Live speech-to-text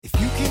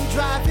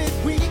drive it,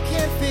 we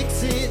can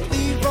fix it.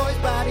 Leroy's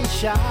Body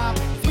Shop.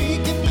 We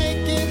can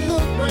make it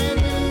look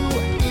brand new.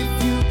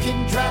 If you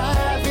can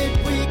drive it,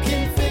 we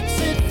can fix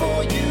it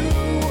for you.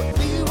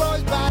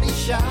 Leroy's Body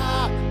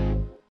Shop.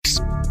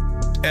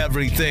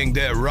 Everything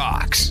that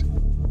rocks.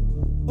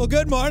 Well,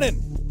 good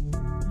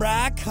morning,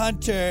 Brock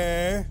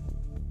Hunter.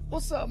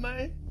 What's up,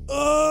 man?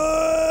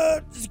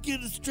 Just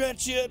get a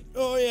stretch it.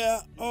 Oh,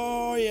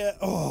 yeah.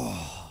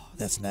 Oh,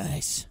 that's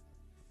nice.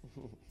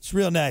 It's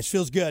real nice.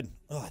 Feels good.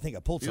 Oh, I think I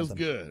pulled Feels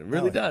something. good. It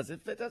really does.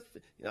 It does.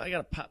 I got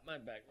to pop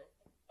mine back.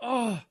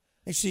 Oh.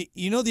 Actually,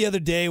 the other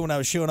day when I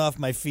was showing off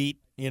my feet,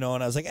 and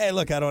I was like, hey,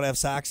 look, I don't have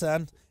socks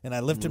on. And I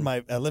lifted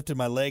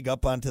my leg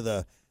up onto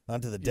the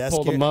desk.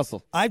 Pulled a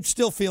muscle. I'm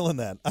still feeling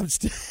that. I'm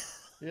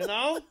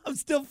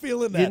still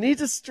feeling that. You need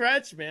to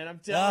stretch, man. I'm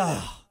telling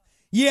you.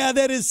 Yeah,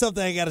 that is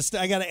something I got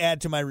to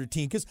add to my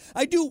routine because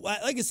I do.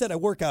 Like I said, I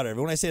work out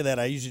every. When I say that,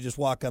 I usually just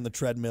walk on the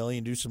treadmill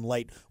and do some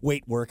light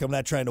weight work. I'm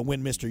not trying to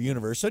win Mr.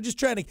 Universe, so just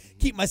trying to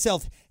keep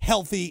myself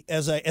healthy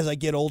as I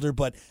get older.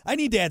 But I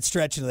need to add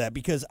stretching to that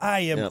because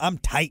I'm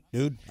tight,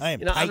 dude. I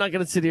am. Tight. I'm not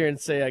going to sit here and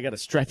say I got a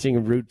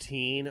stretching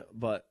routine,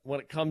 but when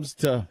it comes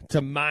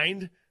to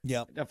mind,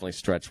 yeah, definitely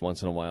stretch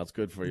once in a while. It's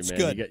good for you, man.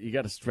 Good. You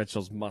got to stretch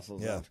those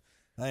muscles out.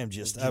 I am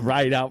just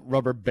ride out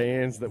rubber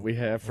bands that we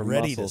have for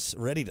muscles.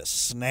 Ready to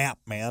snap,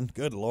 man.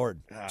 Good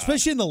Lord.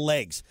 Especially in the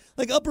legs.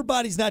 Like upper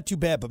body's not too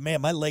bad, but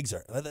man, my legs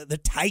they're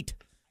tight.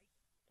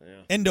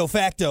 Yeah. Endo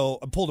facto,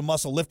 I pulled a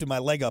muscle, lifted my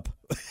leg up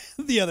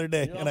the other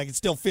day, and I can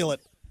still feel it.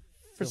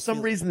 For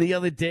some reason, the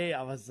other day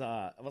I was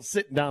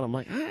sitting down. I'm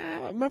like,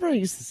 remember I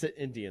used to sit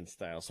Indian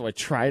style, so I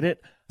tried it.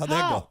 How'd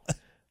that go?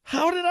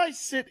 How did I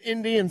sit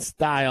Indian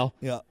style?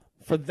 Yeah.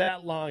 For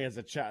that long as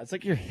a child. It's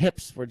like your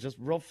hips were just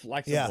real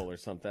flexible or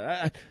something.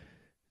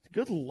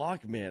 Good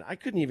luck, man. I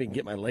couldn't even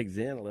get my legs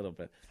in a little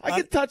bit. I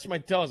could touch my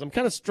toes. I'm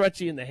kind of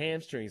stretchy in the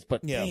hamstrings,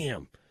 but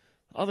damn,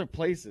 other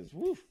places.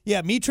 Woo.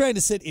 Yeah, me trying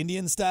to sit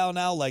Indian style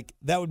now, like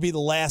that would be the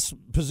last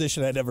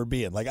position I'd ever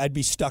be in. Like I'd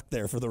be stuck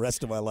there for the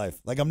rest of my life.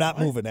 Like I'm not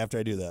moving after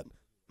I do that.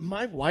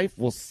 My wife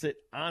will sit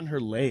on her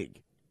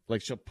leg.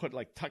 Like she'll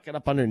tuck it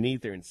up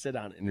underneath her and sit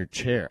on it in her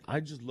chair.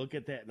 I just look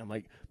at that and I'm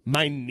like,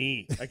 my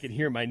knee. I can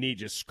hear my knee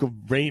just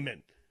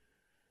screaming.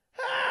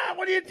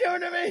 What are you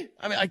doing to me?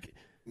 I mean,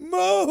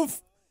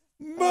 move.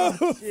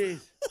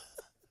 Jeez.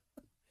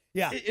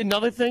 Yeah.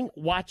 Another thing,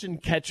 watching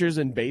catchers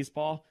in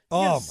baseball. You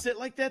gotta sit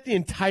like that the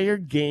entire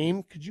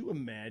game. Could you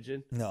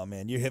imagine? No,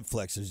 man, your hip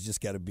flexors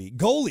just got to be.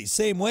 Goalies,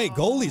 same way.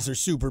 Goalies are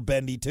super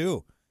bendy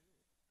too.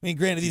 I mean,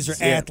 granted, these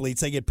are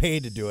athletes. They get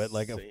paid to do it.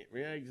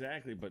 Yeah,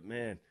 exactly. But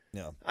man.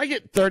 Yeah. I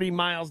get 30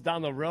 miles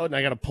down the road and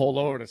I got to pull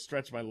over to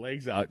stretch my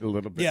legs out a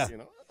little bit. Yeah.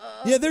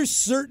 Yeah, there's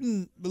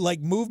certain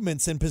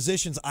movements and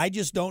positions I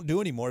just don't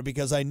do anymore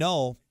because I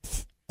know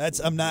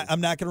I'm not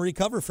going to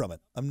recover from it.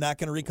 I'm not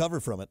going to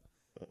recover from it.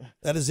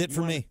 That is it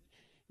for me.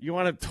 You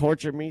want to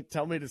torture me?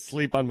 Tell me to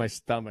sleep on my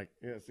stomach.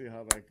 Yeah, see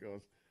how that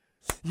goes.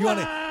 Do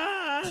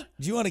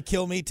you want to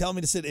kill me? Tell me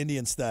to sit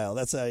Indian style.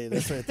 That's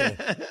right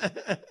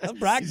there. I'm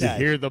Brock guy.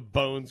 You hear the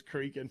bones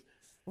creaking.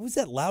 What was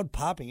that loud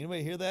popping?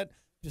 Anybody hear that?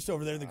 Just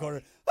over there in the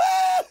corner.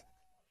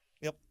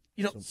 Yep.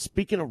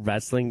 Speaking of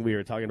wrestling, we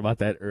were talking about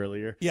that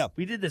earlier. Yeah.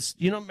 We did this,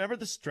 remember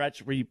the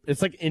stretch where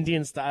it's like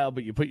Indian style,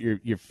 but you put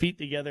your feet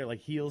together,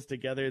 like heels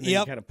together, and then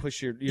you kind of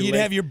push your You'd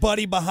leg. have your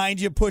buddy behind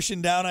you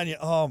pushing down on you.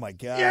 Oh, my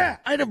God. Yeah.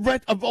 I had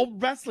an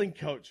old wrestling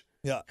coach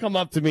come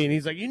up to me, and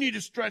he's like, you need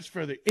to stretch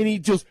further. And he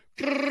just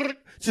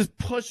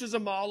pushes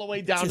them all the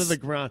way down to the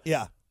ground.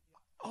 Yeah.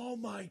 Oh,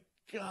 my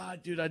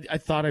God, dude. I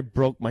thought I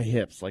broke my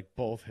hips, like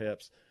both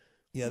hips.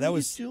 Yeah, what are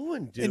you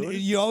doing, dude? And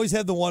you always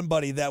have the one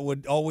buddy that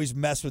would always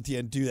mess with you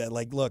and do that.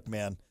 Like, look,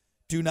 man,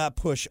 do not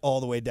push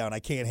all the way down. I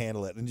can't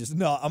handle it. And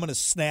I'm going to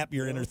snap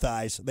your inner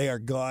thighs. They are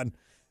gone.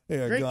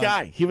 Great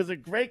guy. He was a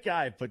great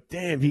guy, but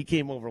damn, he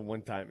came over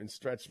one time and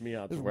stretched me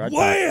out to where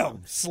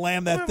wham!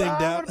 Slam that thing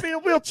down. I'm going to be in a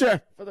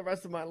wheelchair for the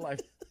rest of my life.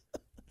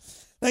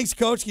 Thanks,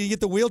 Coach. Can you get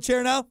the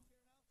wheelchair now?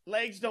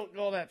 Legs don't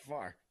go that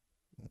far.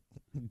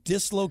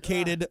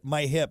 Dislocated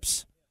my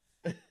hips.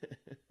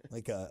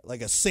 Like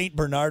a Saint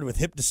Bernard with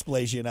hip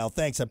dysplasia now.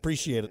 Thanks, I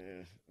appreciate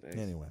it.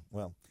 Yeah, anyway,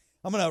 well,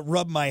 I'm gonna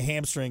rub my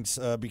hamstrings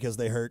because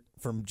they hurt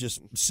from just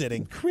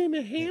sitting.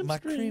 Creamy hamstrings. My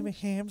creamy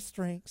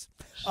hamstrings.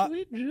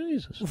 Sweet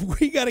Jesus.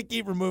 We got to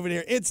keep removing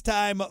here. It's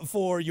time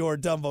for your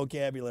dumb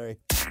vocabulary.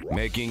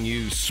 Making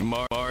you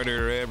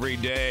smarter every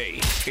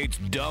day. It's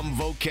Dumb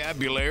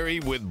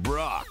Vocabulary with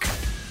Brock.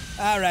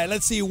 All right,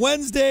 let's see.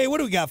 Wednesday, what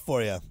do we got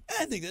for you?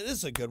 I think this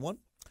is a good one.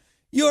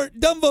 Your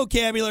dumb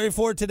vocabulary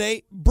for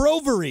today: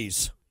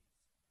 Broveries.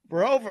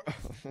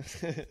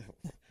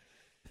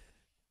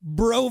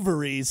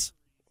 Broveries.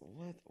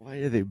 What? Why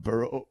are they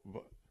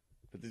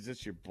Is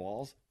this your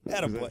balls?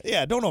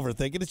 Yeah, don't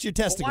overthink it. It's your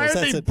testicles. Why are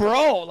That's they it.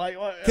 bro?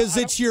 Because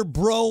it's your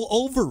bro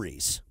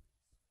ovaries.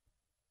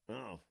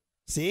 Oh.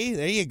 See,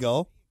 there you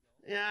go.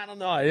 Yeah, I don't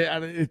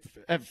know.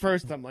 At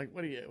first, I'm like,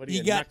 what are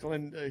you got-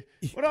 knuckling?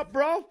 What up,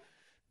 bro?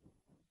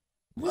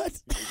 What?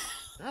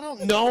 I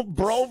don't know.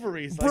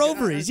 Broveries.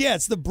 Broveries, yeah,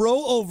 it's the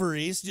bro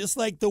ovaries. Just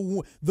like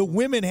the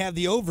women have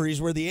the ovaries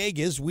where the egg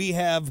is, we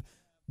have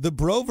the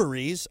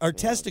broveries, our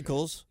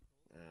testicles.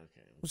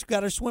 Okay. We've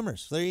got our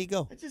swimmers. There you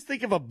go. I just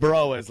think of a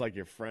bro as like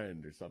your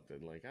friend or something.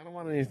 Like, I don't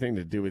want anything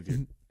to do with your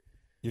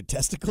Your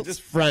testicles? We're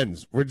just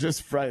friends. We're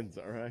just friends,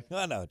 all right?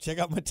 Oh, no. Check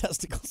out my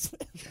testicles.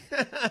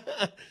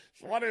 Just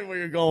wondering where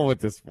you're going with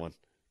this one.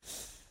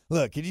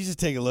 Look, can you just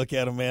take a look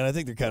at them, man? I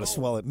think they're kind of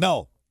swelling.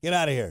 No, get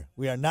out of here.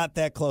 We are not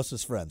that close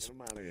as friends.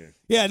 Come out of here.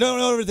 Yeah, don't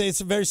know everything.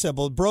 It's very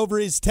simple.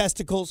 Broveries,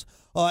 testicles.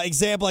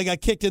 Example, I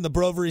got kicked in the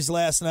Broveries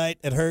last night.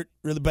 It hurt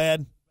really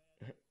bad.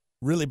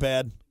 Really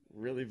bad.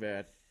 Really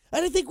bad. I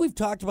don't think we've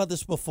talked about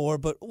this before,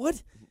 but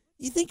what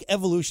you think,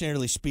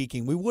 evolutionarily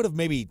speaking, we would have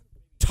maybe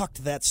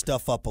tucked that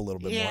stuff up a little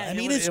bit more. I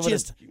mean, it's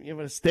just you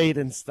would have stayed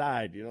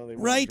inside. You know, they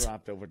would right? have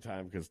dropped over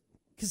time because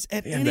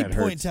at any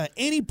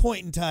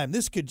point in time,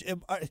 this could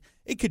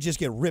it could just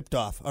get ripped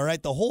off. All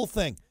right, the whole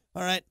thing.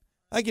 All right,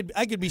 I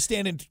could be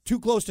standing too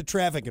close to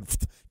traffic and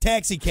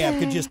taxi cab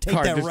could just take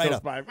car that just right goes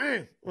up.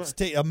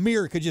 by. A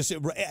mirror could just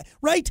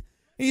right.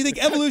 And you think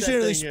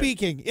evolutionarily thing, yeah.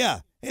 speaking, yeah,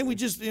 and we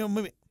just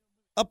maybe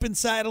up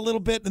inside a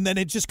little bit, and then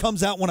it just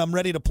comes out when I'm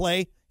ready to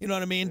play. You know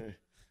what I mean?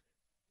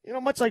 You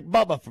know, much like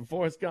Bubba from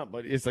Forrest Gump,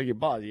 but it's like your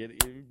boss. You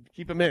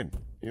keep him in.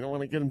 You don't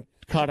want to get him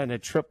caught on a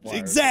tripwire.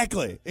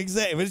 Exactly.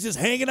 It's just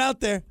hanging out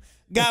there.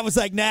 Guy was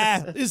like,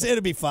 nah,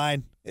 it'll be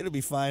fine. It'll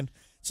be fine.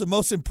 It's the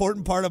most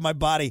important part of my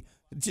body.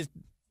 Just,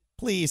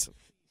 please.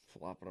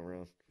 Flopping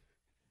around.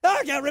 Oh,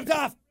 I got ripped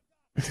off.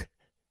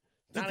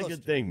 Not a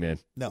good thing, man.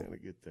 No. Not a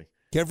good thing.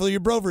 Careful of your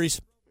broveries,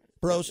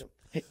 bros.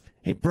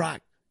 Hey,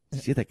 Brock.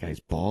 See that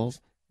guy's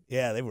balls?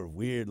 Yeah, they were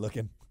weird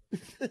looking.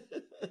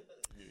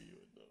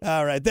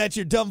 All right, that's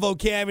your dumb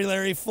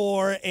vocabulary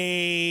for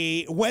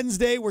a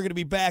Wednesday. We're going to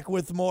be back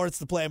with more. It's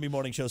the Plan B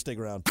Morning Show. Stick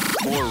around.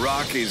 More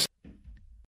Rockies.